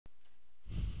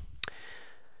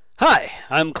Hi,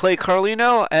 I'm Clay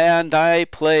Carlino, and I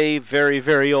play very,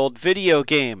 very old video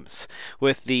games.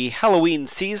 With the Halloween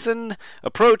season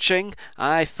approaching,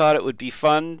 I thought it would be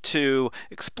fun to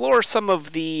explore some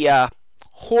of the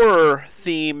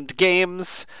horror-themed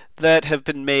games that have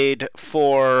been made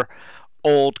for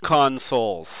old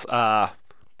consoles.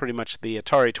 Pretty much the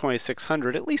Atari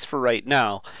 2600, at least for right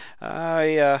now.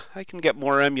 I can get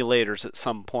more emulators at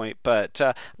some point, but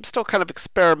I'm still kind of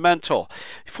experimental.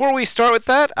 Before we start with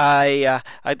that,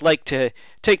 I'd like to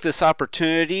take this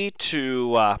opportunity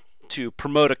to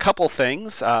promote a couple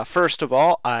things. First of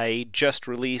all, I just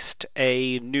released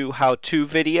a new how-to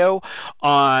video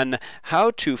on how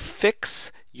to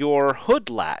fix your hood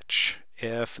latch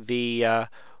if the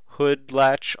hood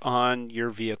latch on your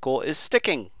vehicle is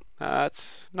sticking.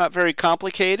 It's not very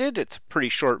complicated. It's a pretty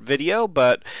short video,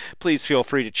 but please feel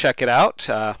free to check it out.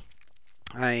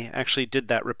 I actually did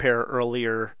that repair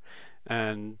earlier,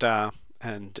 and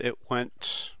it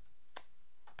went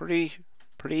pretty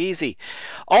easy.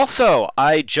 Also,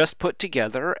 I just put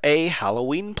together a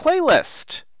Halloween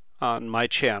playlist on my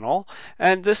channel,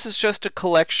 and this is just a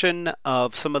collection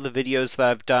of some of the videos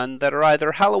that I've done that are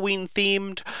either Halloween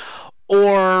themed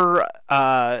or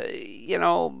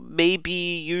maybe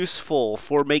useful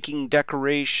for making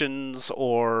decorations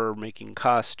or making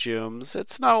costumes.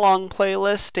 It's not a long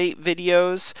playlist, 8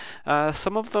 videos.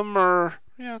 Some of them are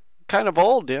kind of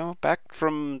old, back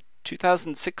from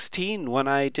 2016 when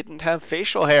I didn't have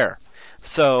facial hair.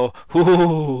 So,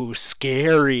 ooh,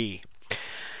 scary.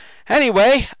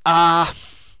 Anyway,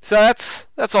 so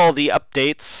that's all the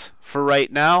updates for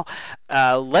right now.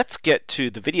 Let's get to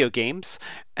the video games,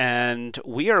 and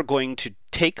we are going to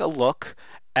take a look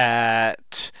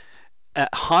at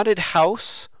Haunted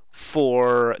House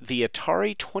for the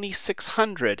Atari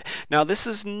 2600. Now, this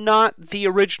is not the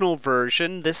original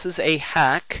version. This is a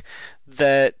hack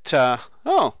that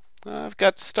I've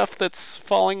got stuff that's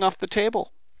falling off the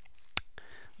table.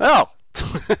 Oh,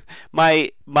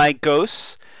 my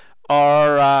ghosts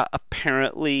are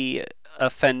apparently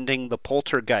offending the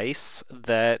poltergeists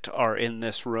that are in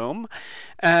this room,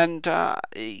 and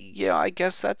I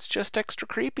guess that's just extra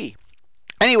creepy.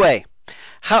 Anyway,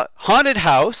 Haunted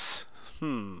House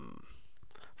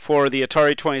for the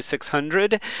Atari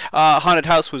 2600. Haunted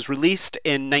House was released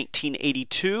in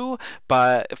 1982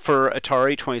 for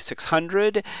Atari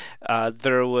 2600.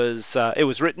 It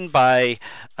was written by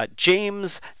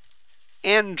James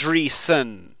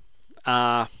Andreasen.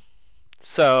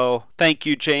 So thank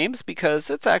you, James, because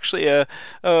it's actually a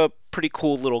pretty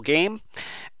cool little game.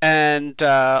 And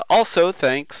also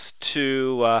thanks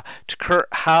to Kurt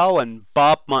Howe and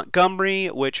Bob Montgomery,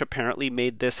 which apparently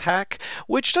made this hack,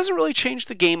 which doesn't really change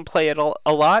the gameplay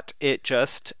a lot. It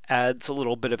just adds a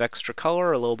little bit of extra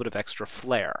color, a little bit of extra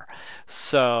flair.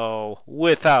 So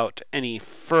without any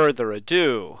further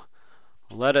ado,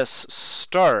 let us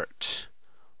start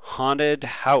Haunted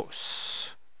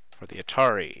House for the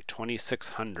Atari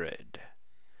 2600.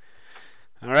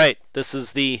 Alright, this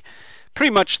is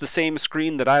pretty much the same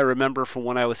screen that I remember from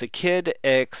when I was a kid,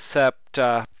 except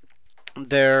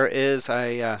there is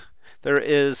a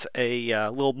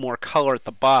little more color at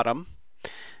the bottom.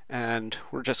 And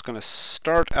we're just going to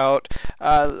start out.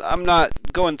 I'm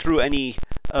not going through any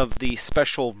of the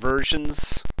special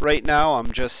versions right now.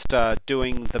 I'm just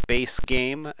doing the base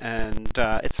game, and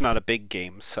it's not a big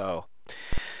game, so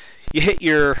you hit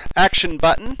your action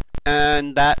button,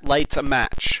 and that lights a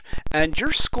match. And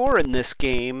your score in this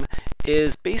game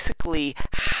is basically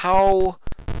how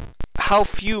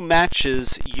few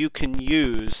matches you can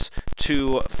use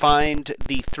to find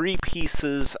the 3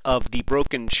 pieces of the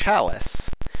broken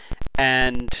chalice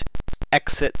and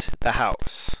exit the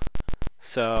house.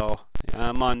 So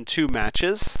I'm on 2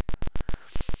 matches.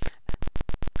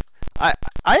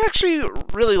 I actually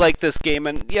really like this game,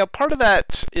 and part of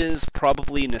that is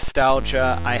probably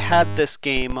nostalgia. I had this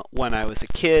game when I was a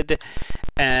kid,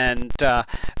 and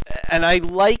I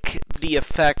like the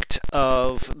effect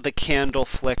of the candle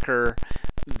flicker,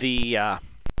 the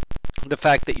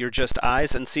fact that you're just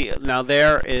eyes, and see, now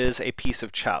there is a piece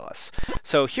of chalice.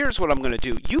 So here's what I'm going to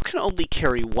do. You can only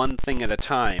carry one thing at a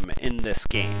time in this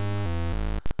game.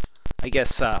 I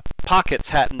guess pockets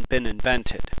hadn't been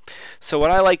invented. So what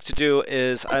I like to do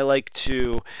is I like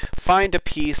to find a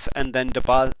piece and then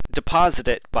deposit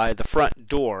it by the front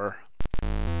door,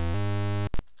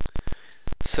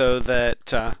 so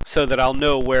that I'll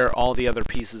know where all the other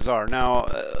pieces are. Now,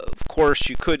 of course,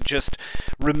 you could just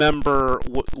remember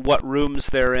what rooms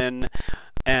they're in,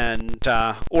 and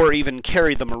or even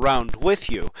carry them around with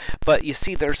you. But you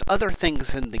see, there's other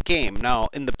things in the game. Now,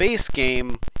 in the base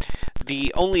game,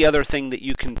 The only other thing that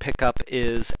you can pick up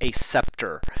is a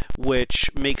scepter, which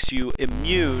makes you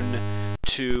immune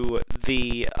to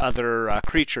the other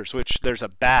creatures, which there's a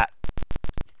bat.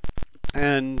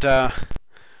 And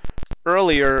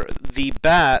earlier, the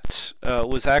bat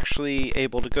was actually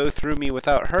able to go through me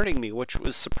without hurting me, which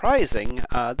was surprising.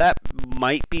 That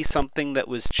might be something that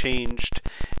was changed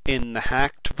in the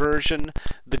hacked version.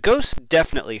 The ghost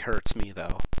definitely hurts me,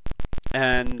 though.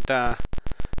 And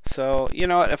so, you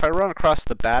know what, if I run across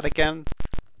the bat again,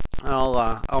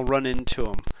 I'll run into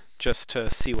him just to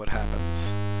see what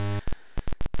happens.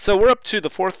 So we're up to the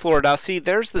 4th floor. Now see,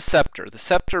 there's the scepter. The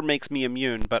scepter makes me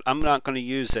immune, but I'm not going to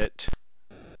use it.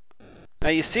 Now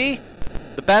you see,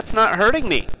 the bat's not hurting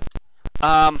me.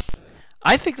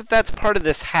 I think that that's part of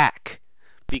this hack,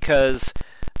 because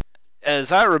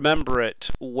as I remember it,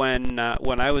 when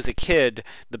I was a kid,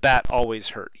 the bat always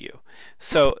hurt you.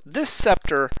 So this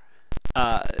scepter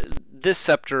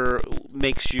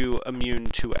makes you immune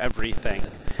to everything.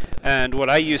 And what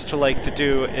I used to like to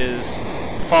do is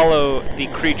follow the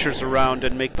creatures around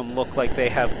and make them look like they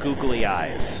have googly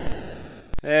eyes.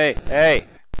 Hey, hey,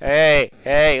 hey,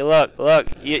 hey, look,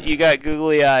 you got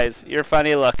googly eyes. You're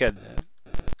funny looking.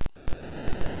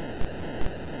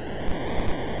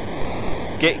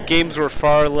 Games were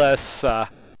far less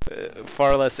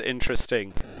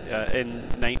interesting in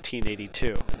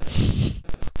 1982.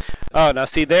 Oh, now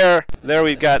see there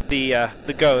we've got the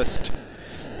ghost,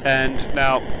 and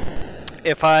now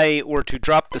if I were to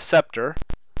drop the scepter,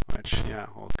 which yeah,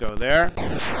 we'll go there.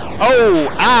 Oh,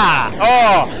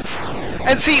 oh,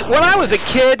 and see, when I was a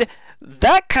kid,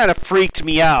 that kind of freaked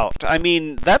me out. I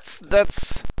mean, that's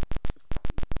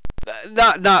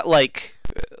not like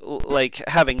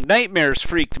having nightmares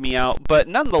freaked me out, but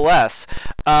nonetheless,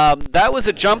 that was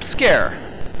a jump scare.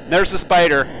 There's the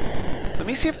spider. Let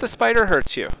me see if the spider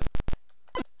hurts you.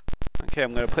 Okay,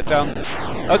 I'm going to put down...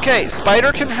 Okay,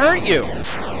 spider can hurt you.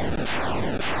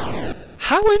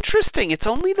 How interesting. It's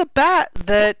only the bat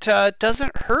that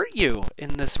doesn't hurt you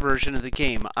in this version of the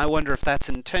game. I wonder if that's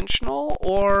intentional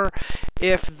or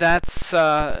if that's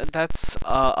a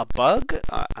bug.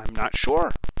 I'm not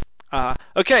sure.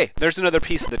 Okay, there's another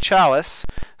piece of the chalice.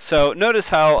 So notice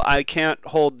how I can't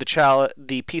hold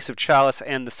the piece of chalice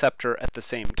and the scepter at the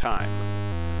same time.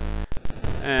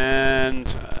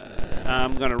 And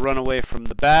I'm going to run away from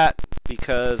the bat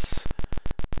because,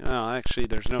 well, actually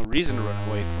there's no reason to run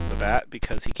away from the bat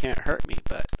because he can't hurt me,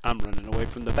 but I'm running away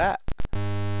from the bat.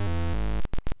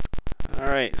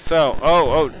 Alright, so,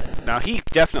 oh, now he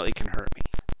definitely can hurt me.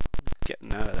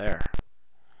 Getting out of there.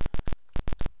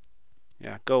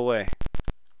 Yeah, go away.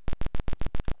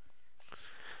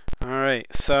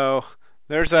 Alright, so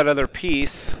there's that other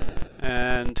piece,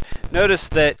 and notice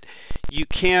that you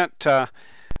can't...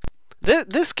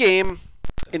 this game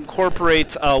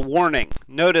incorporates a warning.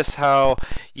 Notice how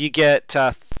you get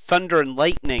thunder and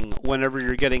lightning whenever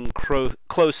you're getting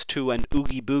close to an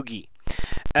oogie boogie.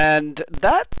 And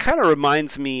that kind of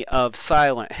reminds me of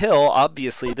Silent Hill.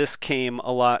 Obviously, this came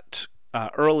a lot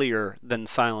earlier than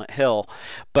Silent Hill,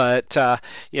 but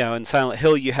you know, in Silent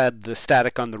Hill you had the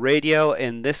static on the radio.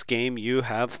 In this game you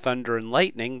have thunder and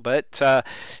lightning, but the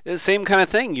same kind of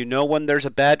thing. You know when there's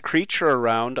a bad creature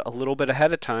around a little bit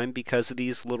ahead of time because of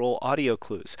these little audio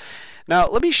clues. Now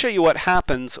let me show you what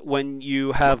happens when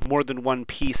you have more than one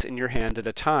piece in your hand at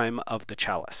a time of the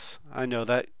chalice. I know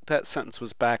that sentence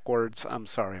was backwards. I'm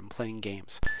sorry, I'm playing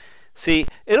games. See,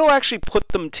 it'll actually put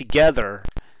them together,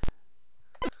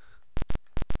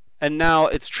 and now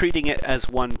it's treating it as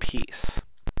one piece.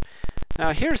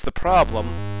 Now here's the problem.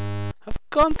 I've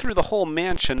gone through the whole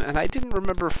mansion and I didn't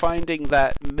remember finding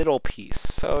that middle piece.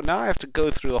 So now I have to go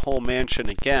through the whole mansion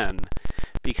again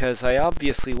because I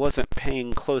obviously wasn't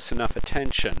paying close enough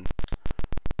attention.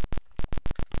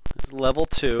 It's level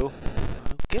 2.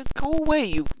 Go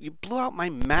away, you blew out my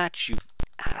match, you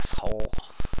asshole.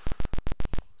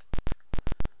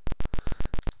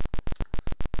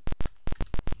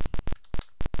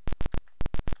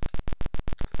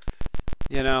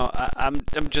 You know,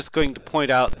 I'm just going to point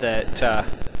out that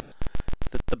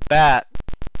that the bat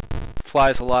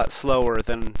flies a lot slower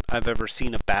than I've ever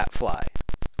seen a bat fly.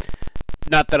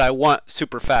 Not that I want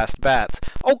super fast bats.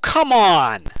 Oh, come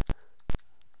on!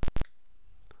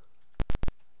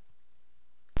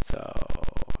 So,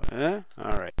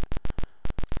 alright.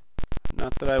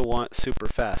 Not that I want super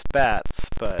fast bats,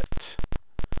 but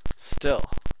still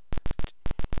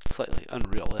slightly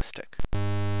unrealistic.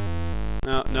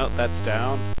 No, that's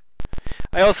down.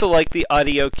 I also like the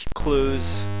audio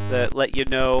clues that let you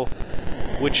know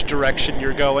which direction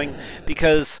you're going,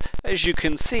 because as you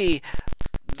can see,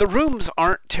 the rooms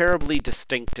aren't terribly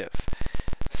distinctive.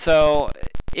 So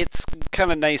it's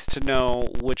kind of nice to know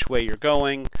which way you're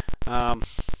going.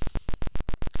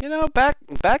 You know, back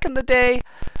in the day,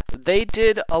 they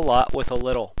did a lot with a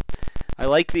little. I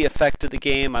like the effect of the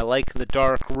game. I like the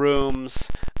dark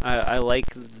rooms. I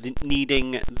like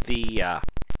needing the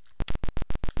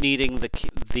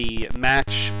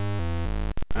match.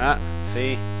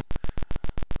 See.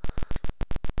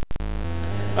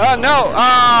 Oh no!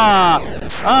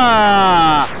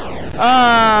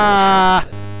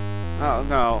 Oh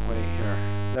no! Wait here.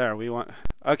 There we want.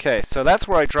 Okay, so that's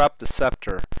where I dropped the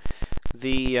scepter.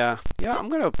 Yeah, I'm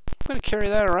gonna carry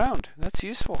that around. That's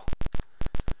useful.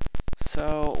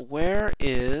 So where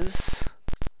is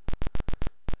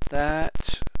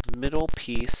that middle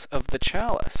piece of the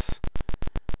chalice?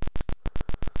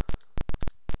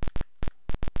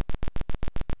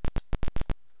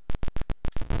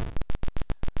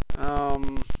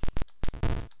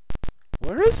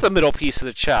 Where is the middle piece of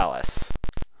the chalice?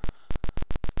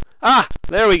 Ah,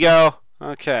 there we go.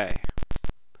 Okay.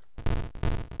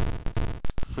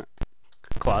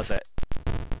 Closet.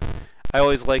 I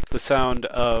always like the sound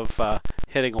of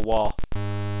hitting a wall.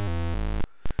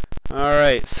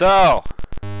 Alright, so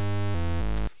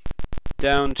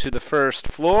down to the first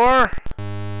floor.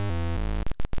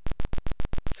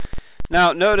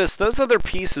 Now notice those other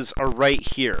pieces are right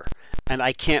here, and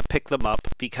I can't pick them up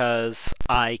because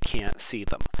I can't see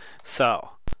them.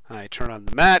 So I turn on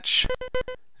the match,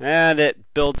 and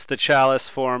it builds the chalice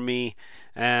for me,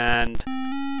 and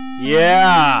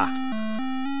yeah!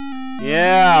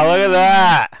 Yeah, look at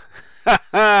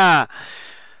that!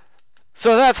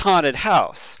 So that's Haunted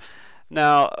House.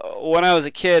 Now, when I was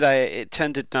a kid, I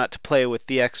tended not to play with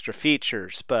the extra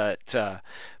features, but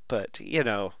you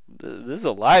know, this is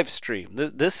a live stream.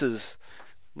 This is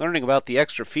learning about the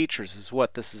extra features is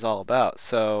what this is all about.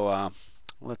 So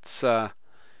let's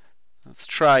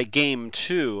try game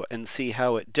 2 and see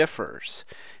how it differs.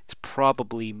 It's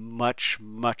probably much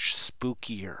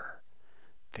spookier,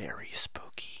 very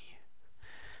spooky.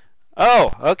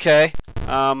 Oh, okay.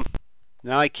 Now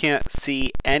I can't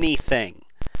see anything.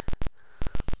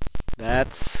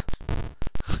 That's...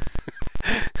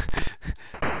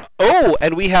 Oh,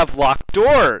 and we have locked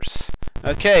doors.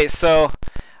 Okay, so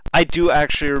I do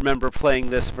actually remember playing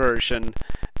this version,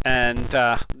 and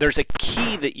there's a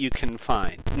key that you can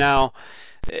find. Now,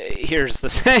 here's the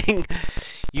thing.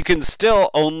 You can still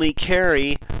only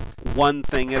carry one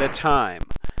thing at a time.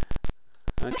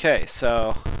 Okay,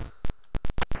 so...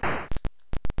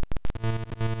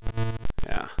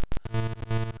 yeah.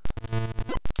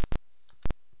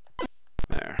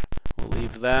 There. We'll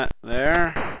leave that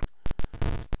there.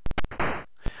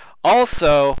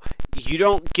 Also, you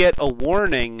don't get a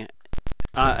warning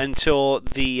until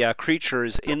the creature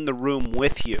is in the room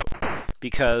with you,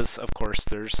 because, of course,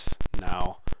 there's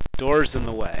now doors in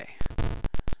the way.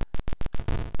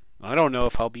 I don't know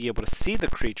if I'll be able to see the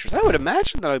creatures. I would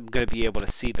imagine that I'm going to be able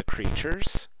to see the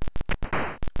creatures.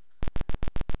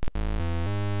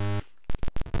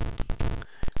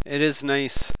 It is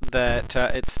nice that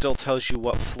it still tells you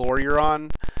what floor you're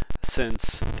on,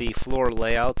 since the floor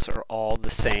layouts are all the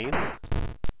same.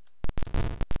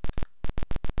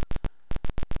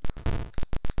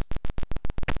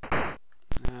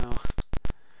 Now,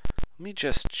 let me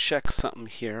just check something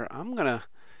here. I'm gonna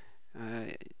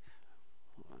I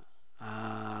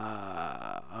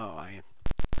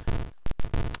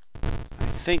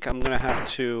think I'm gonna have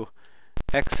to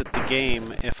exit the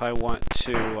game if I want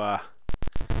to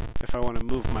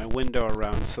move my window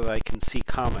around so that I can see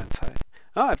comments.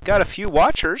 Oh, I've got a few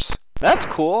watchers. That's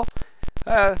cool.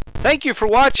 Thank you for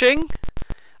watching.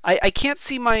 I can't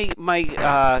see my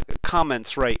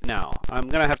comments right now. I'm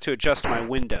gonna have to adjust my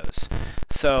windows.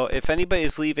 So if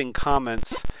anybody's leaving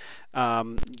comments,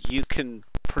 you can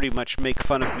pretty much make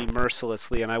fun of me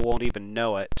mercilessly and I won't even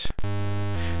know it.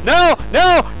 No!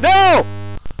 No! No!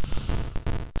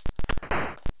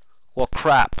 Well,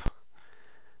 crap.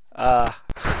 I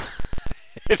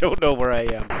don't know where I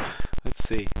am. Let's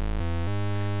see.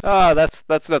 Ah, that's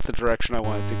not the direction I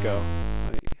wanted to go.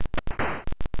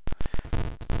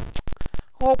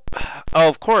 Oh,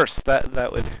 of course,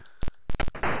 that would...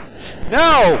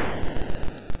 No!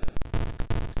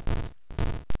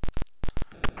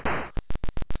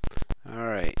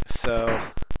 Alright, so...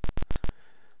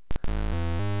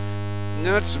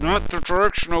 That's not the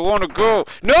direction I want to go.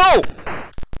 No!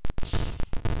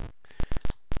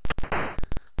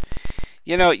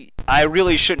 You know, I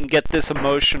really shouldn't get this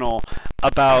emotional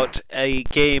about a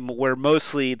game where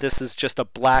mostly this is just a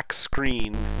black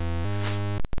screen.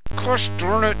 Gosh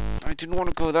darn it! I didn't want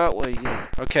to go that way either.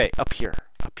 Okay, up here.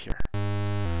 Up here.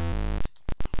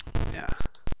 Yeah.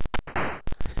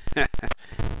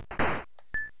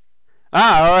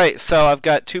 Ah, alright, so I've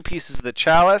got 2 pieces of the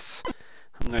chalice.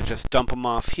 I'm going to just dump them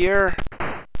off here.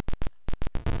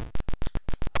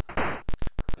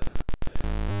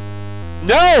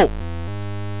 No!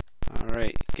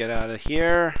 Alright, get out of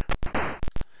here.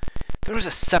 There was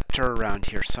a scepter around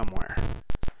here somewhere.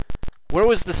 Where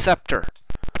was the scepter?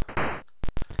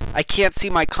 I can't see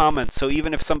my comments, so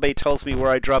even if somebody tells me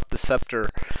where I dropped the scepter,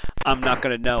 I'm not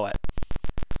going to know it.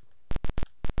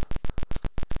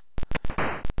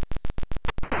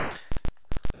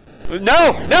 No!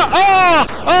 No! Oh!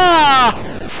 Ah!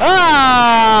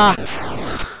 Ah!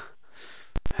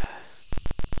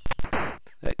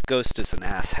 That ghost is an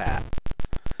asshat.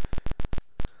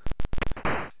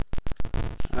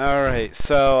 Alright,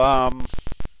 so,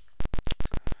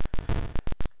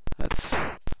 let's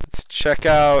check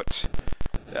out...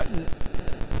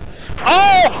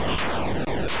 Oh!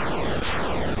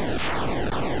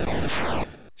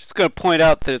 Just gonna point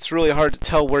out that it's really hard to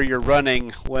tell where you're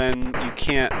running when you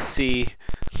can't see...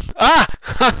 Ah!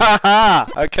 Ha ha ha!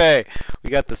 Okay, we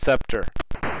got the scepter.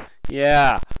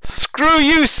 Yeah. Screw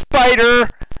you, spider!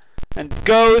 And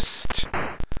ghost!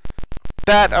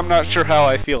 That, I'm not sure how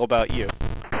I feel about you.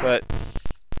 But...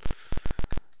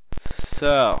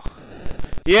 So...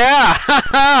 Yeah!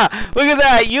 Haha! Look at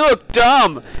that! You look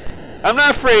dumb! I'm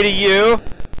not afraid of you!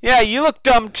 Yeah, you look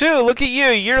dumb too! Look at you!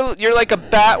 You're like a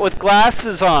bat with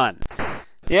glasses on!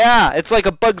 Yeah, it's like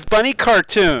a Bugs Bunny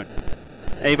cartoon!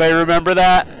 Anybody remember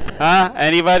that? Huh?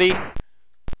 Anybody?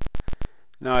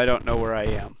 No, I don't know where I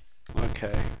am.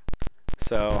 Okay.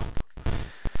 So...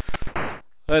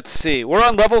 Let's see. We're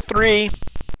on level 3.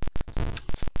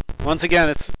 Once again,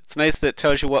 it's nice that it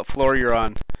tells you what floor you're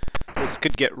on. This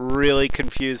could get really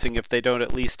confusing if they don't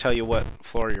at least tell you what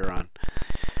floor you're on.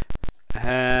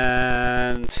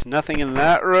 And nothing in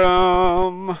that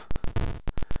room.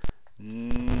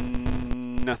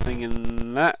 Nothing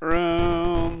in that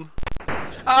room.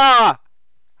 Ah!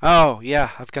 Oh,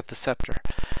 yeah, I've got the scepter.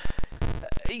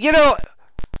 You know,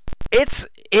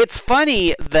 it's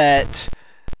funny that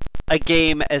a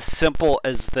game as simple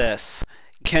as this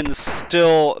can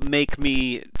still make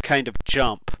me kind of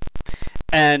jump.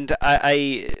 And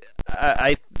I'm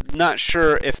not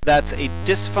sure if that's a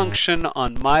dysfunction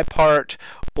on my part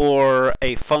or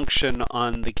a function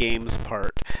on the game's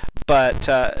part. But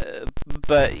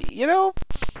you know,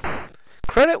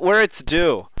 credit where it's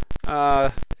due.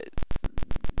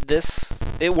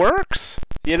 It works.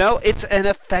 You know, it's an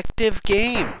effective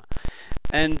game.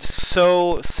 And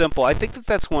so simple. I think that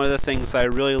that's one of the things I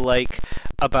really like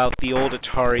about the old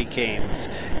Atari games,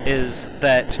 is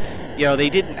that, you know, they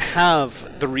didn't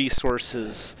have the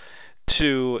resources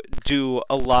to do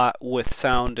a lot with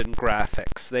sound and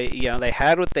graphics. They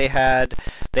had what they had.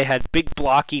 They had big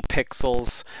blocky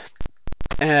pixels,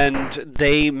 and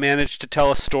they managed to tell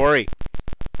a story.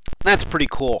 That's pretty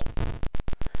cool.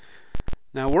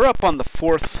 Now we're up on the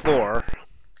 4th floor.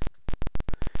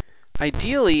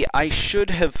 Ideally, I should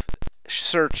have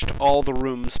searched all the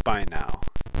rooms by now.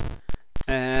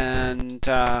 And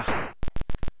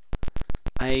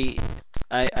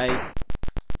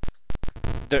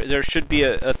there should be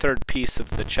a 3rd piece of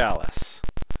the chalice.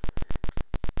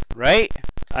 Right?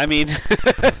 I mean,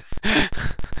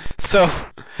 so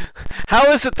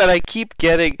how is it that I keep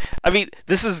getting... I mean,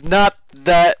 this is not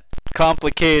that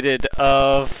complicated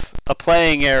of a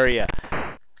playing area.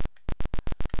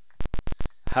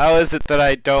 How is it that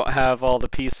I don't have all the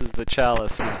pieces of the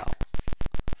chalice now?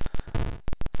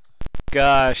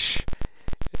 Gosh,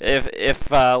 if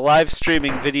live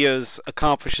streaming videos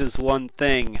accomplishes one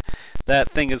thing, that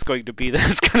thing is going to be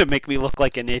that it's going to make me look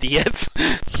like an idiot.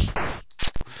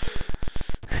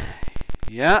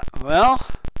 Yeah, well,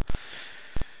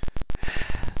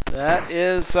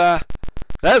 that's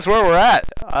where we're at.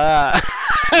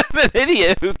 I'm an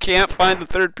idiot who can't find the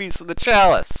 3rd piece of the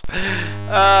chalice.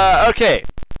 Okay,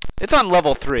 it's on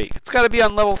level 3. It's got to be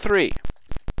on level 3.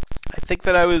 I think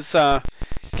that I was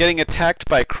getting attacked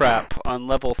by crap on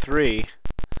level 3.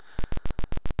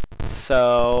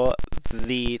 So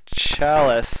the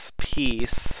chalice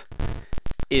piece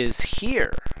is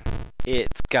here.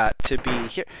 It's got to be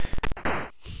here.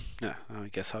 No, I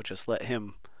guess I'll just let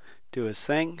him do his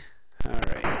thing.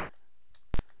 Alright.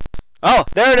 Oh,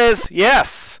 there it is!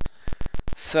 Yes!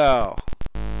 So.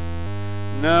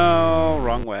 No,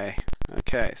 wrong way.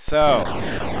 Okay, so.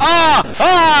 Ah!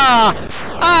 Ah!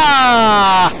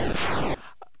 Ah!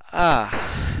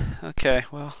 Ah. Okay,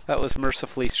 well, that was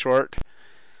mercifully short.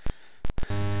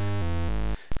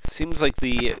 Seems like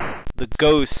the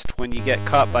ghost, when you get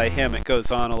caught by him, it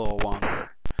goes on a little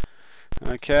longer.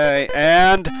 Okay,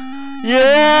 and...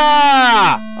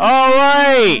 Yeah!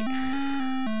 Alright!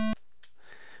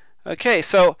 Okay,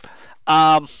 so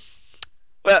Um,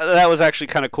 well, that was actually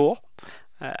kind of cool.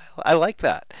 I like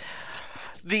that.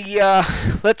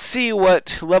 Let's see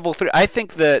what level 3. I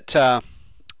think that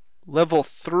level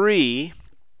 3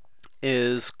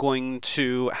 is going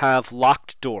to have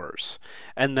locked doors,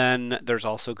 and then there's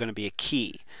also going to be a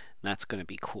key. And that's going to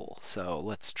be cool. So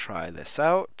let's try this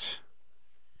out.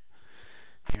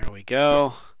 Here we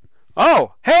go.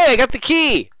 Oh, hey, I got the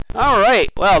key. All right.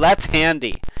 Well, that's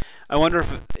handy. I wonder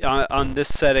if on this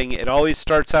setting it always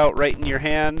starts out right in your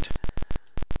hand,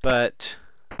 but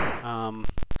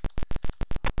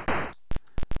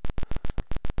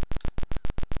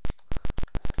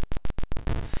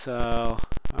so,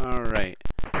 all right.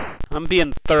 I'm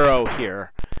being thorough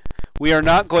here. We are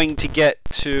not going to get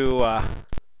to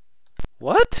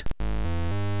what?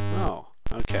 Oh,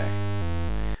 okay.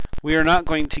 We are not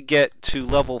going to get to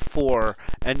level 4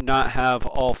 and not have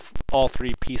all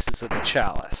 3 pieces of the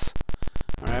chalice.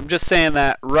 All right, I'm just saying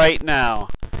that right now.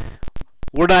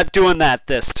 We're not doing that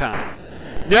this time.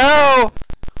 No!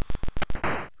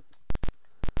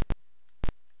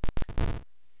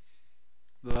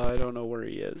 I don't know where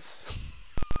he is.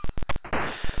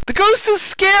 The ghost is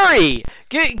scary!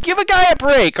 Give a guy a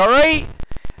break, alright?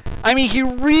 I mean, he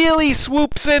really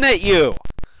swoops in at you.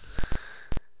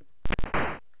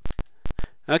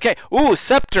 Okay. Ooh,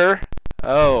 scepter.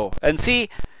 Oh, and see,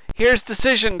 here's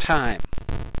decision time.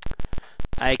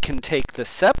 I can take the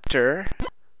scepter,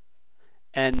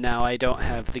 and now I don't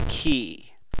have the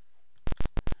key.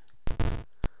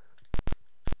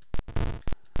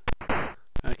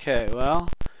 Okay, well,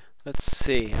 let's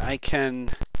see. I can...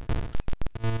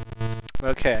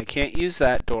 Okay, I can't use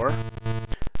that door.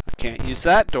 I can't use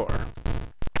that door.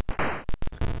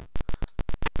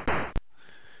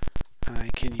 I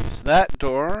can use that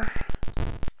door.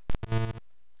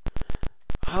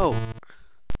 Oh.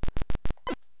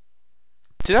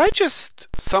 Did I just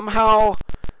somehow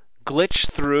glitch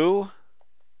through?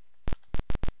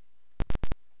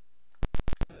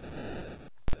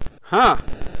 Huh.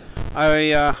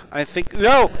 I think...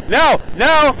 No! No!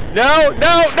 No! No!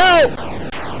 No! No!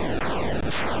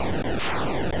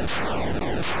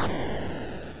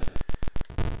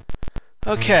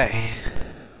 Okay.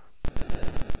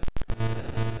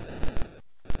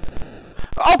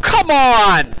 Oh, come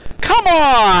on! Come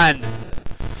on!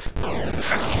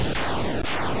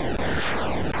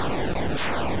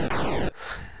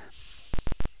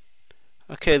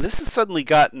 Okay, this has suddenly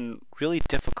gotten really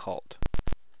difficult.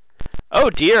 Oh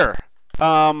dear.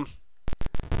 All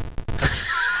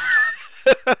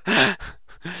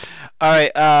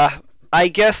right. I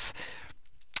guess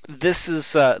this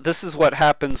is what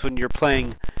happens when you're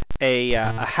playing a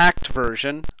hacked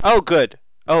version. Oh, good.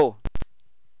 Oh,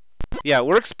 yeah.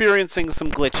 We're experiencing some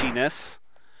glitchiness,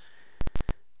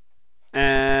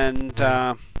 and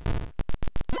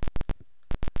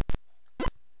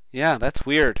yeah, that's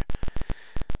weird.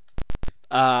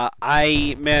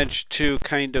 I managed to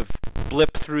kind of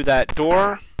blip through that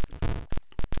door.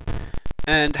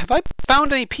 And have I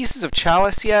found any pieces of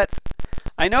chalice yet?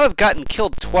 I know I've gotten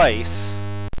killed twice.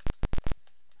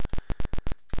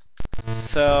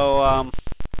 So,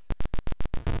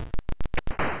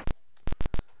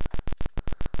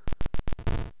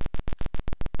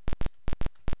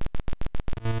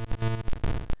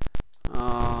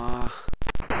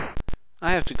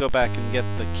 I have to go back and get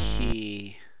the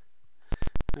key.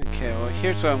 Okay, well,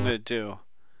 here's what I'm going to do.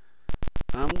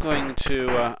 I'm going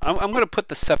to put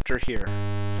the scepter here.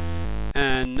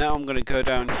 And now I'm going to go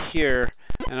down here,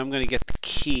 and I'm going to get the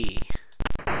key.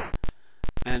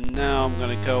 And now I'm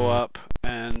going to go up,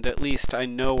 and at least I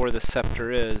know where the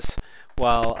scepter is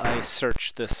while I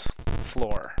search this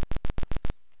floor.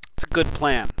 It's a good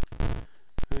plan.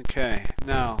 Okay,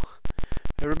 now,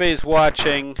 everybody's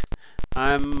watching.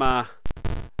 I'm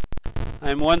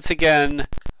once again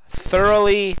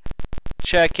thoroughly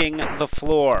checking the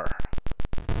floor.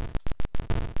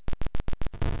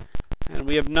 And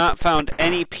we have not found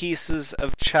any pieces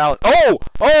of chalice. Oh!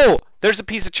 Oh! There's a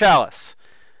piece of chalice.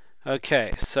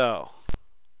 Okay, so.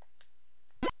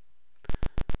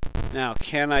 Now,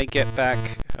 can I get back?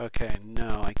 Okay,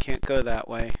 no, I can't go that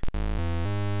way.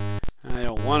 I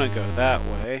don't want to go that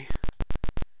way.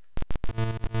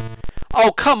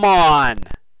 Oh, come on!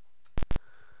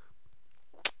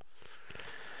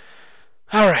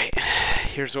 Alright,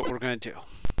 here's what we're going to do.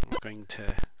 We're going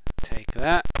to take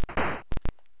that.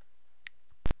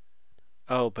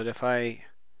 Oh, but if I...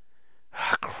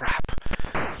 Ah, crap.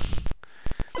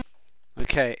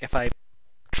 Okay, if I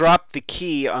drop the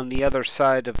key on the other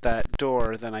side of that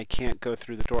door, then I can't go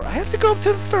through the door. I have to go up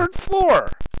to the 3rd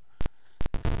floor!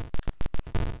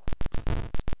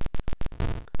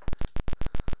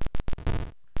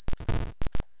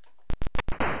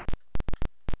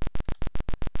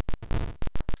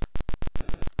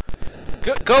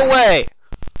 Go away!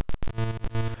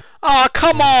 Aw,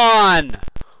 come on!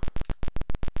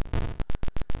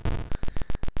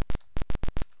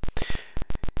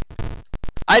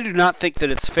 I do not think that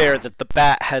it's fair that the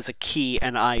bat has a key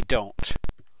and I don't.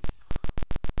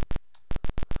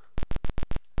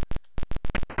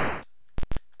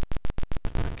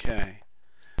 Okay.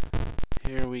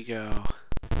 Here we go.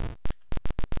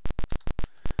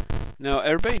 Now,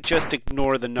 everybody just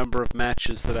ignore the number of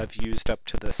matches that I've used up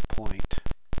to this point.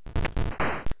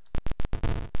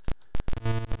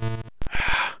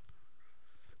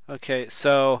 Okay,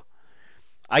 so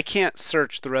I can't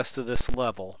search the rest of this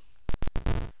level.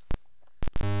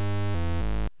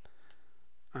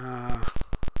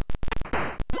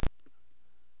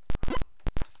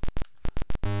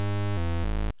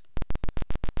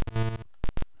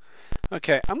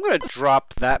 Okay, I'm going to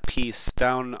drop that piece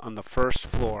down on the first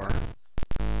floor.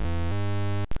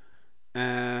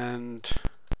 And...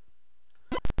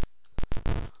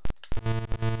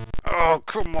 oh,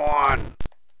 come on!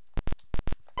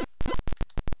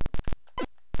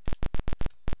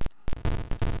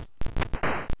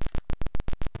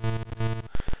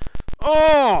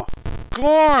 Oh,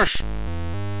 gosh!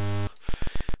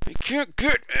 I can't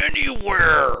get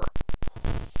anywhere!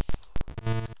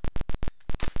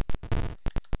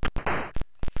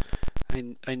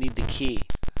 I need the key.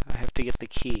 I have to get the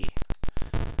key.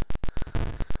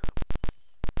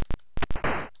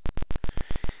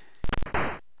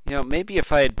 You know, maybe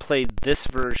if I had played this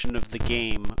version of the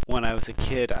game when I was a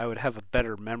kid, I would have a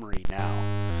better memory now.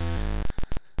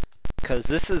 Because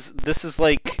this is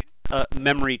like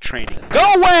memory training.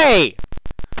 Go away!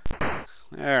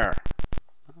 There.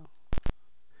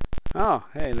 Oh,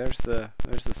 hey, there's the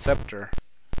scepter.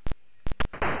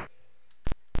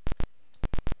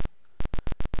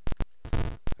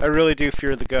 I really do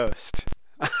fear the ghost.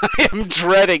 I am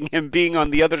dreading him being on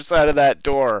the other side of that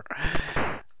door.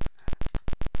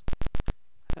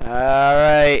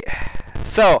 Alright.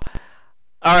 So,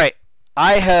 alright.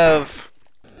 I have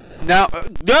now...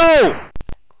 no!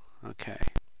 Okay.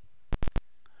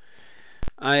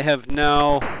 I have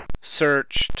now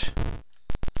searched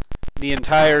the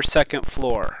entire second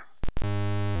floor.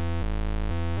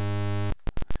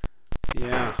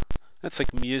 Yeah. That's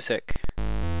like music.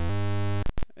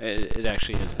 It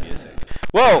actually is music.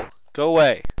 Whoa! Go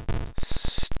away.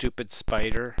 Stupid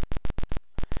spider.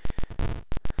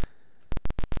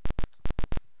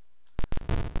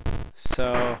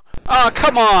 So... oh,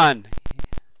 come on!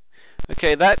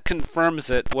 Okay, that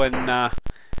confirms it. When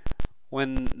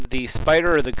the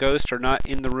spider or the ghost are not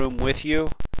in the room with you,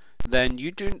 then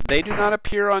they do not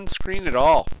appear on screen at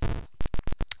all.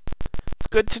 It's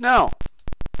good to know.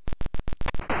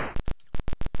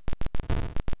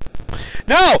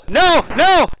 No! No!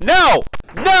 No! No!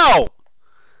 No!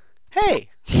 Hey!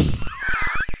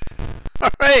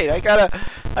 Alright, I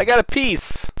got a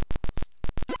piece.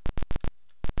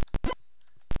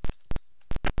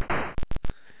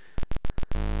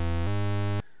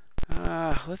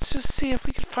 Let's just see if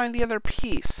we can find the other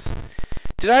piece.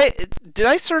 Did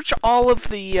I search all of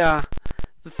the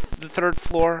third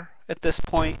floor at this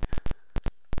point?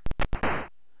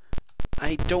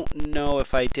 I don't know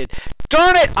if I did.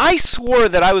 Darn it! I swore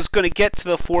that I was going to get to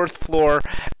the fourth floor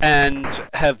and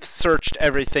have searched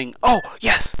everything. Oh,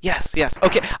 yes, yes, yes.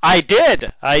 Okay, I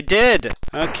did. I did.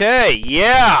 Okay,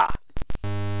 yeah.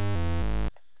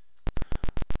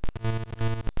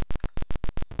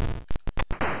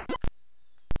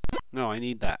 No, I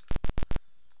need that.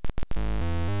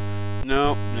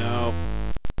 No, no.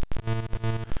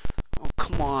 Oh,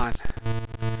 come on.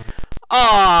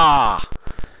 Ah!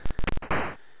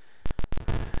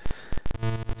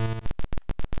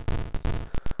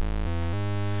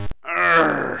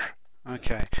 Urgh.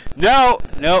 Okay. No,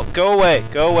 no, go away,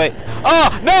 go away.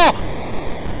 Oh, no!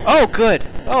 Oh, good.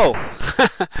 Oh.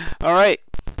 All right.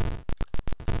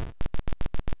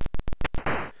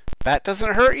 That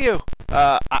doesn't hurt you.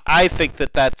 I think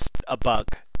that that's a bug.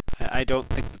 I don't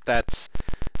think that that's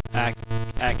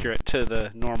accurate to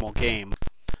the normal game.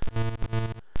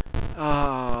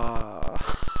 I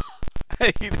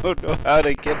don't know how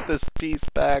to get this piece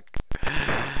back.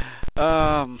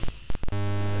 No!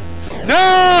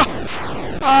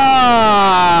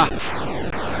 Ah!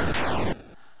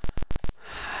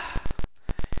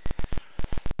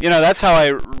 You know, that's how I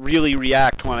really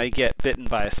react when I get bitten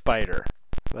by a spider.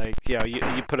 Like, you know, you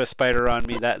put a spider on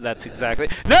me, that's exactly...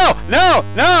 No! No!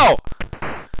 No!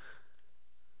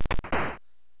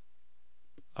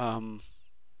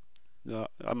 No,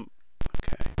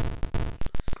 okay.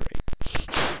 Great.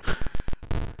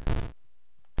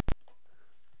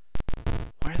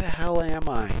 Where the hell am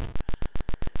I?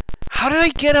 How did I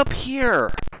get up here?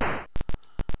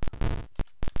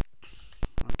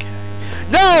 Okay.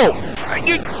 No!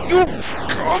 You come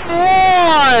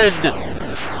on!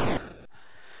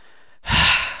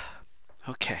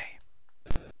 Okay.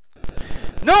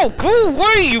 No, go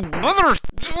away, you mother!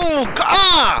 Oh,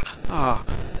 ah! Oh,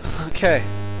 okay.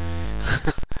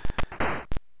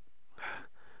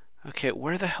 Okay,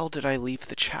 where the hell did I leave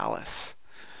the chalice?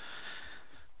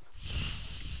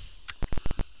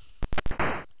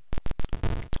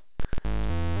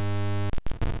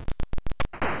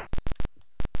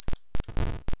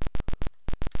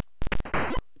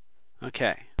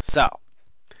 Okay, so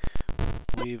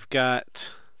we've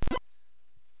got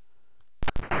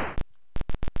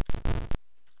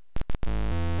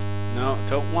no,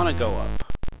 don't want to go up.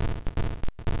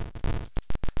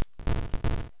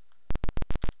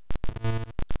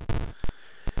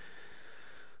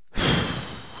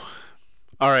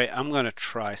 All right, I'm going to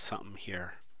try something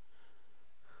here.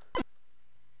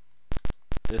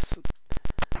 This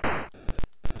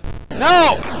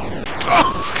no!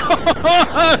 Oh, come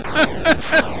on!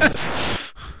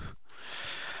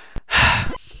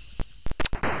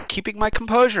 Keeping my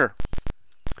composure.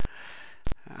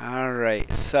 All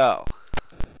right, so.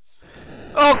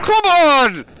 Oh, come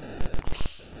on!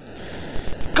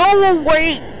 Go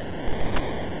away!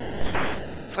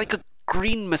 It's like a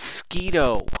green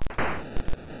mosquito.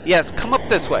 Yes, come up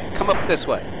this way. Come up this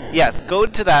way. Yes, go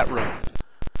into that room.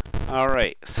 All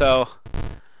right, so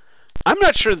I'm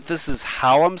not sure that this is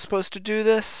how I'm supposed to do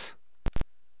this.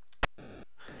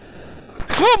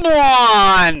 Come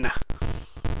on!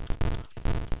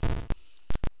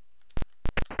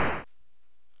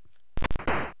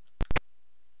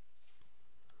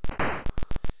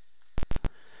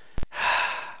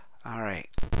 All right.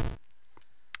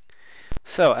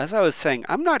 So, as I was saying,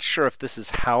 I'm not sure if this is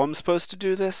how I'm supposed to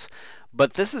do this,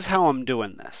 but this is how I'm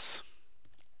doing this.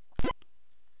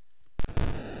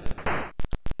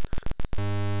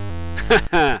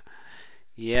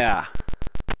 Yeah.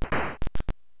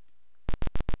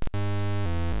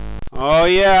 Oh,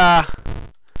 yeah.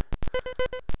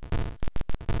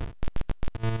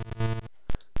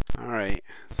 All right,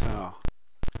 so.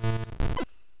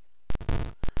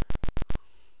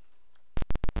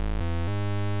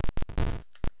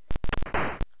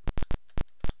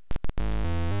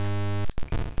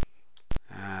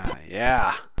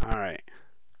 Yeah, all right.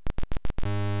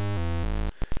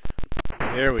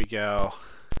 There we go.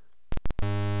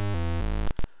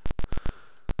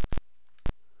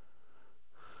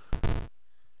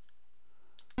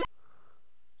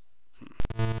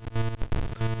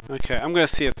 Okay, I'm going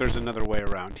to see if there's another way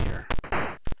around here.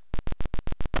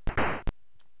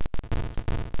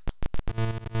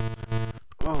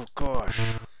 Oh, gosh.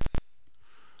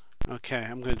 Okay,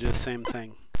 I'm going to do the same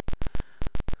thing.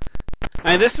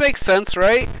 And this makes sense,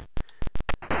 right?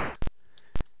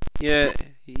 You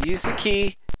use the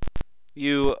key,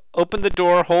 you open the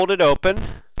door, hold it open.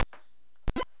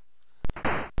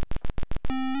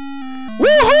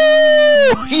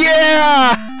 Woohoo!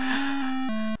 Yeah!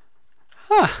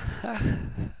 Huh.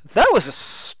 That was a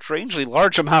strangely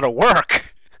large amount of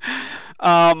work.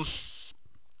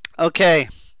 Okay.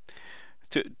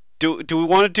 Do we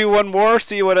want to do one more?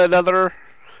 See what another...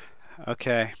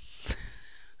 Okay.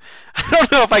 I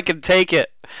don't know if I can take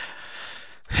it.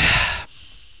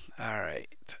 All right.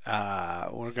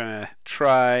 We're going to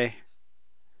try...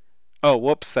 Oh,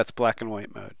 whoops. That's black and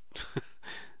white mode.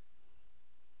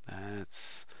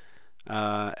 That's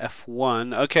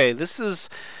F1. Okay, this is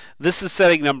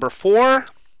setting number 4.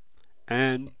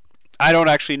 And I don't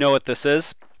actually know what this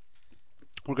is.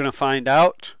 We're going to find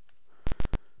out.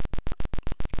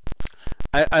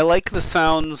 I like the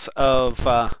sounds of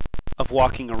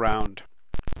walking around.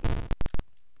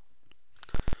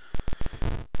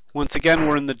 Once again,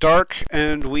 we're in the dark,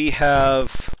 and we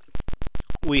have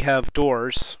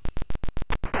doors.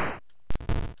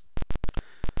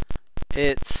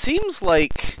 It seems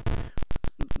like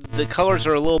the colors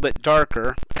are a little bit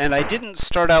darker, and I didn't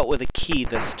start out with a key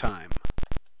this time.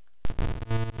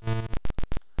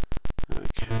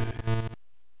 Okay.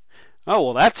 Oh,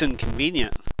 well, that's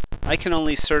inconvenient. I can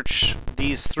only search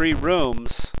these 3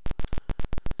 rooms.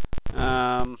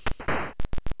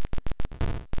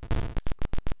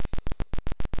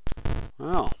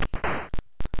 Well,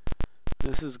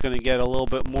 this is going to get a little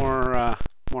bit more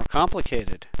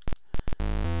complicated.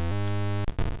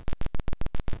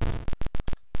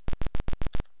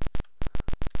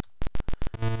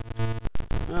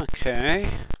 Okay.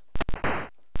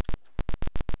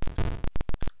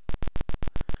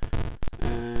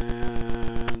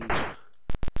 And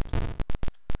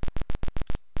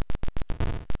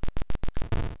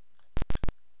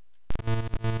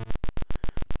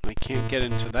Can't get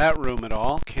into that room at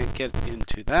all. Can't get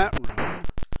into that room.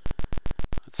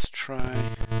 Let's try.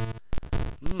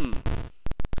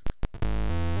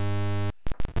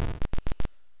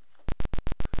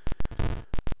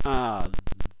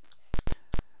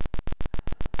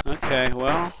 Okay,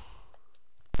 well.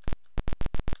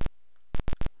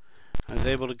 I was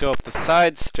able to go up the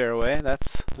side stairway.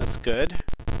 That's good.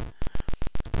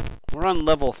 We're on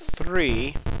level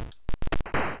 3.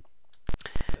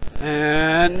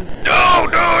 And no!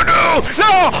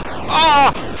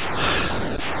 Ah!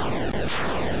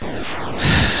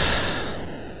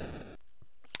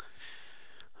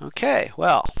 Okay,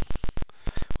 well,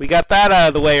 we got that out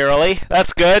of the way early.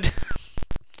 That's good.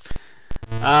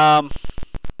 Okay,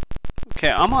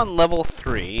 I'm on level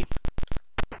 3.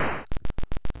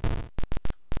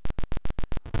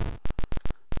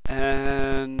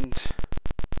 And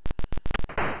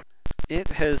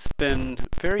it has been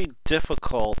very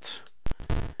difficult.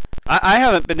 I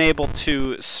haven't been able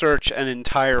to search an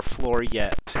entire floor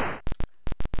yet.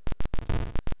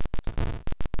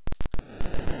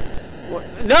 What?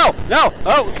 No!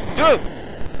 Oh, dude!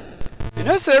 You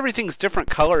notice that everything's different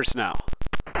colors now.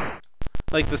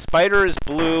 Like the spider is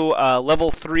blue.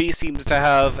 Level 3 seems to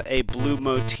have a blue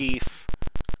motif.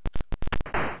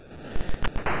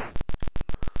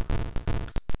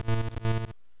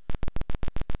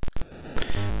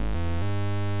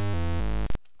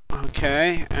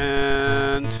 Okay,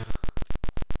 and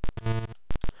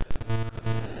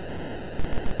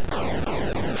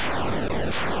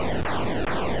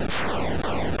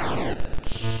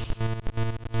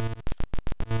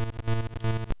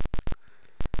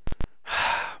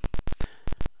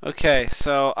okay,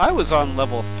 so I was on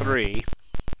level 3.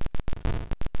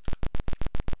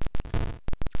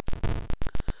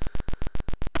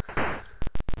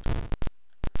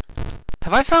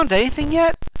 Have I found anything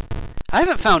yet? I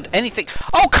haven't found anything.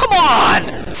 Oh, come on!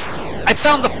 I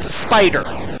found the spider.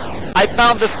 I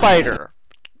found the spider.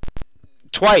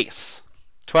 Twice.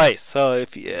 So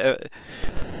if you...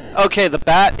 okay, the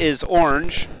bat is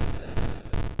orange.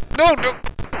 No!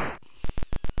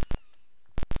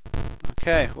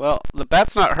 Okay, well, the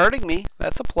bat's not hurting me.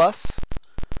 That's a plus.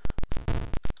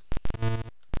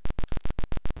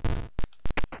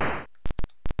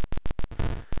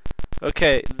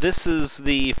 Okay, this is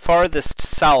the farthest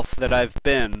south that I've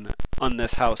been on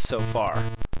this house so far.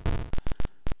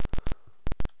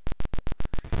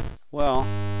 Well,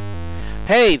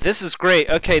 hey, this is great.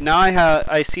 Okay, now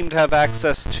I seem to have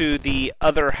access to the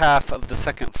other half of the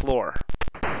second floor.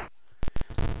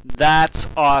 That's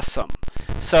awesome.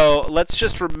 So let's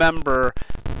just remember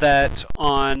that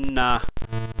on the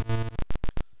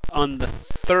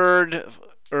third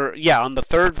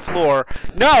floor.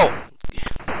 No.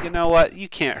 You know what? You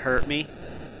can't hurt me.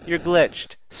 You're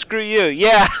glitched. Screw you.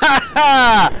 Yeah.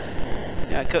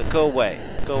 Yeah. Go away.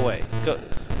 Go away. Go.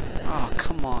 Oh,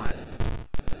 come on.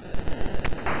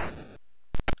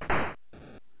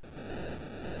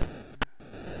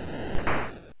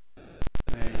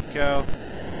 There you go.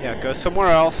 Yeah. Go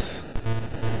somewhere else.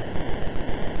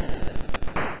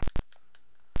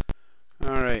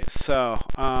 All right. So,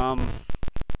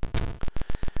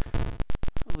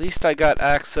 at least I got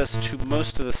access to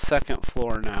most of the second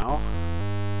floor now.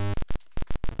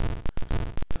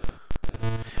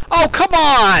 Oh, come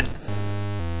on!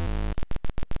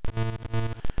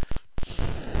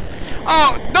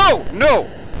 Oh, no!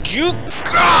 You...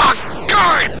 Ah,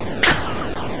 God!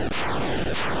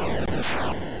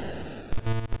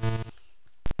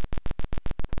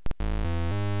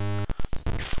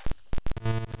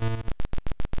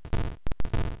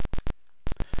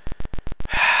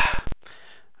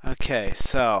 Okay,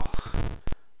 so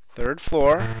third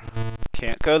floor,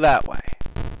 can't go that way.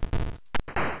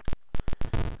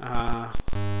 No,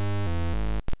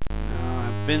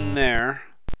 I've been there.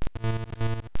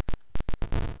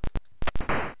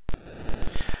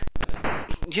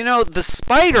 You know, the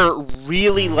spider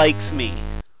really likes me.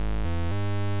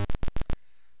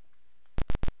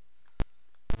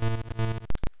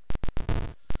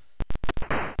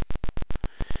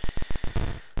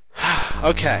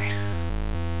 Okay.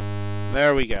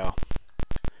 There we go.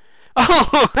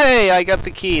 Oh, hey, I got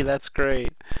the key. That's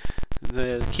great.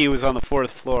 The key was on the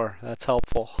 4th floor. That's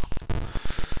helpful.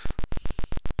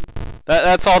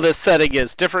 That's all this setting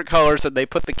is. Different colors, and they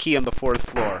put the key on the 4th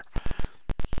floor.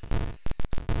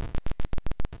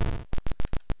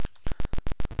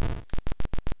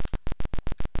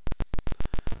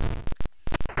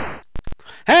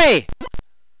 Hey!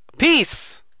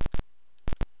 Peace!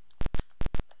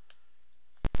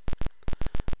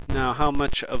 Now, how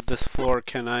much of this floor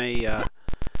can I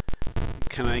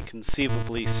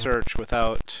conceivably search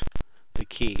without the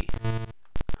key?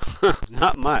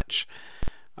 Not much.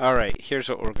 Alright, here's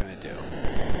what we're going to do.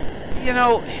 You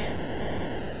know...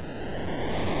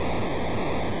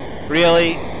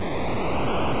 Really?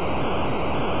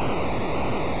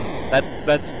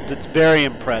 That's very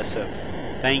impressive.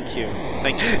 Thank you.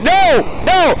 No!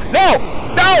 No! No!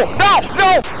 No! No!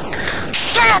 No!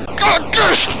 Shut up! God,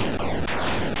 gosh!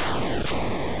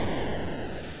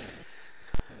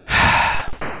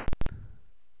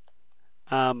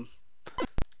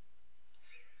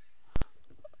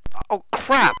 Oh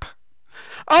crap!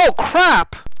 Oh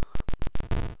crap!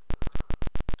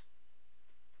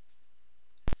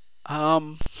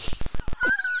 I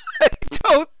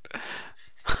don't.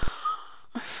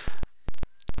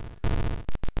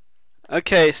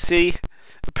 Okay, see,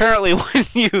 apparently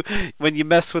when you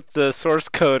mess with the source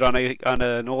code on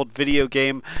an old video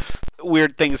game,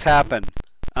 weird things happen.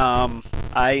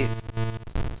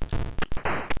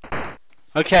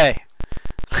 Okay.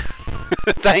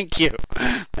 Thank you.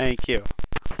 Thank you.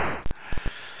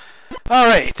 All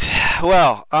right.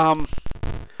 Well,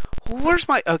 where's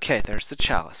my... Okay, there's the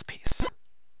chalice piece.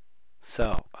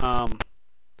 So,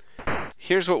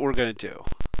 here's what we're going to do.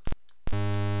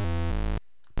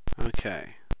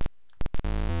 Okay.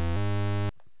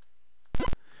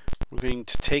 We're going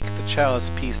to take the chalice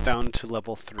piece down to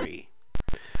level 3.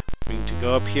 We're going to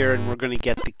go up here and we're going to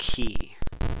get the key.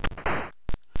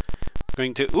 We're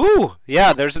going to... Ooh!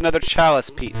 Yeah, there's another chalice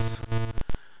piece.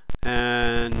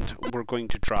 And we're going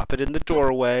to drop it in the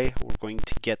doorway. We're going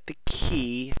to get the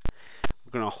key.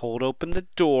 We're going to hold open the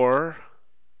door.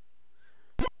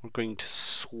 We're going to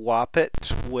swap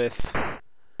it with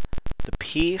the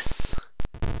piece.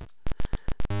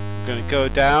 We're going to go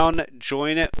down,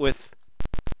 join it with...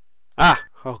 Ah!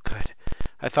 Oh, good.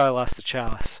 I thought I lost the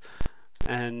chalice.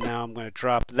 And now I'm going to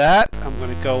drop that. I'm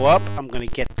going to go up. I'm going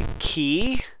to get the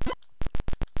key.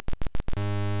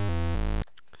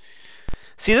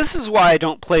 See, this is why I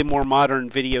don't play more modern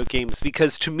video games,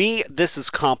 because to me, this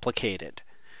is complicated.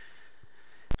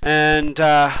 And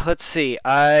let's see,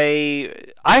 I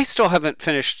still haven't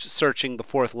finished searching the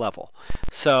 4th level.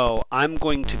 So I'm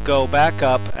going to go back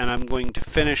up and I'm going to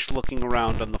finish looking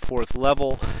around on the 4th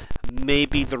level.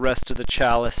 Maybe the rest of the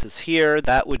chalice is here.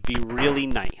 That would be really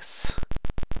nice.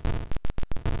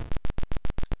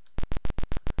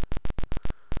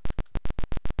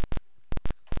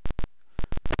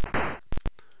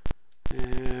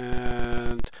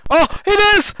 And... Oh! It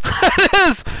is! It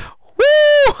is!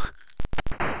 Woo!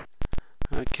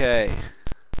 Okay.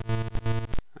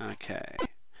 Okay.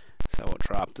 So we'll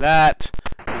drop that.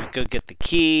 I'm going to go get the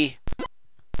key.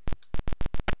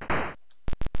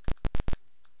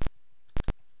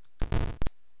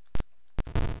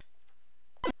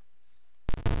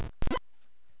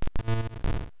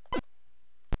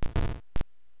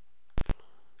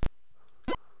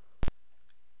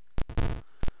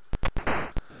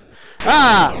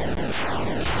 Ah!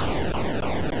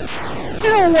 You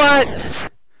know what?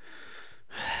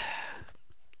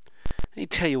 Let me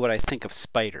tell you what I think of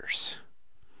spiders.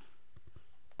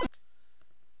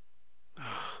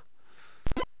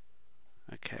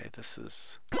 Okay, this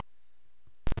is...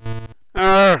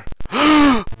 Oh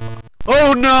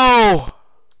no!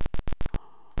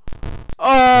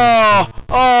 Oh!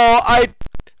 Oh,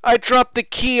 I dropped the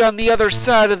key on the other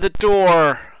side of the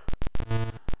door.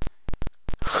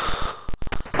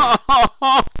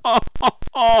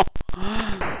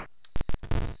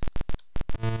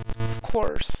 Of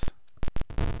course.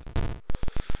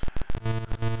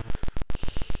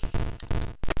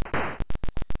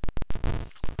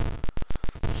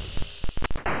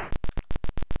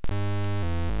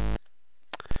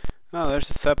 Oh, there's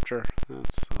a scepter.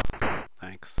 That's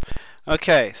thanks.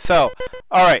 Okay, so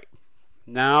alright.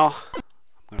 Now I'm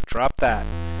gonna drop that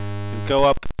and go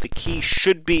up. The key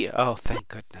should be... Oh, thank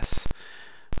goodness.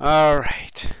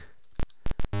 Alright.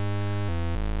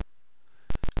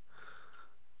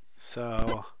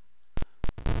 So...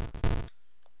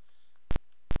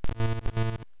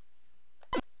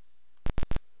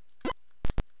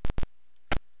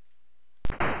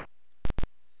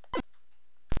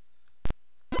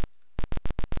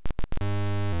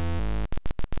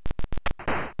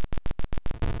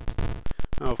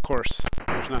 Oh, of course,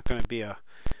 there's not going to be a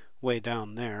way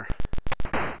down there.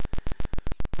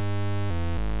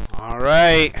 All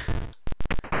right.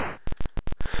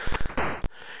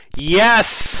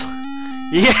 Yes!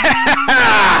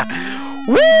 Yeah!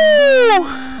 Woo!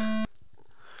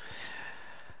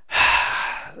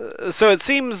 So it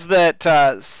seems that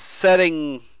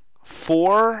setting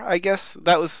 4, I guess,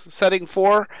 that was setting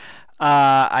 4.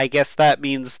 I guess that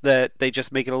means that they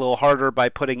just make it a little harder by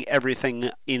putting everything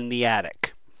in the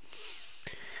attic.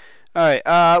 All right,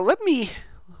 let me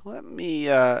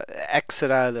exit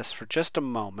out of this for just a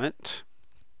moment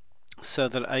so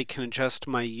that I can adjust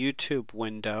my YouTube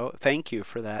window. Thank you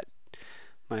for that,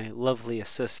 my lovely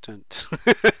assistant.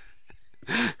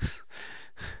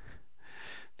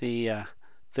 The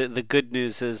good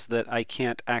news is that I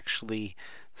can't actually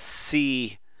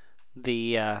see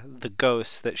the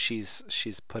ghost that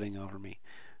she's putting over me.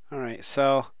 All right,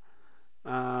 so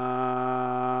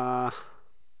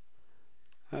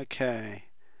okay,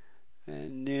 a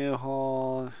new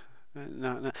hole.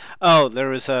 No. Oh,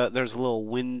 there's a little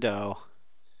window.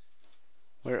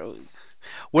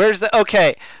 Where's the?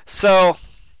 Okay, so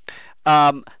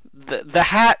the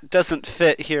hat doesn't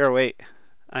fit here. Wait,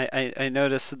 I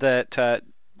noticed that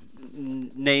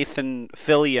Nathan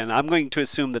Fillion. I'm going to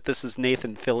assume that this is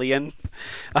Nathan Fillion.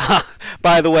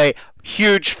 By the way,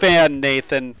 huge fan,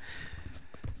 Nathan.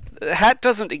 The hat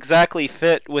doesn't exactly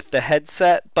fit with the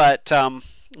headset, but I'm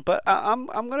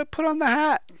gonna put on the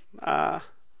hat. All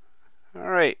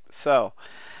right, so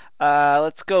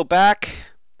let's go back.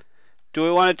 Do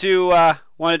we want to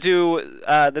do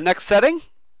the next setting?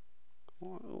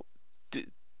 You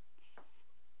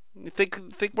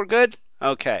think we're good?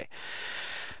 Okay.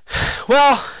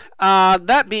 Well,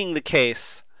 that being the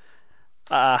case,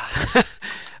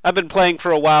 I've been playing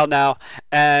for a while now,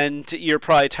 and you're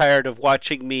probably tired of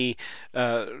watching me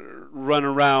run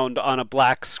around on a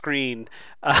black screen.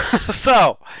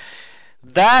 So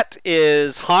that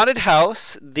is Haunted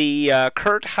House, the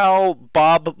Kurt Howe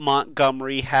Bob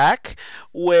Montgomery hack,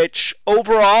 which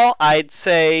overall I'd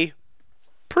say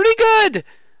pretty good.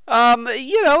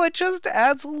 It just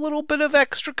adds a little bit of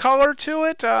extra color to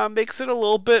it, makes it a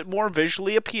little bit more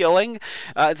visually appealing.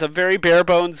 It's a very bare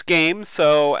bones game,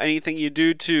 so anything you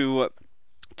do to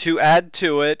add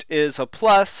to it is a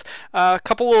plus. A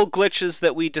couple little glitches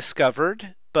that we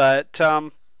discovered, but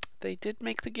they did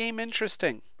make the game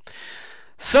interesting.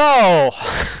 So,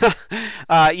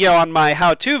 on my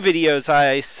how-to videos,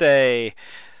 I say,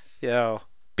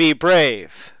 be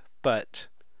brave, but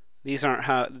these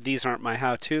aren't my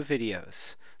how-to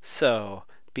videos. So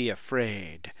be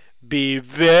afraid. Be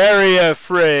very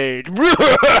afraid.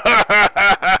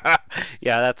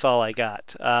 Yeah, that's all I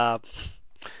got.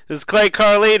 This is Clay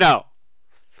Carlino,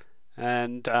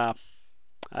 and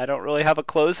I don't really have a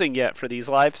closing yet for these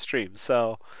live streams.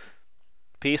 So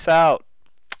peace out.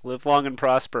 Live long and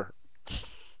prosper.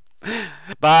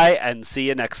 Bye, and see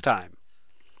you next time.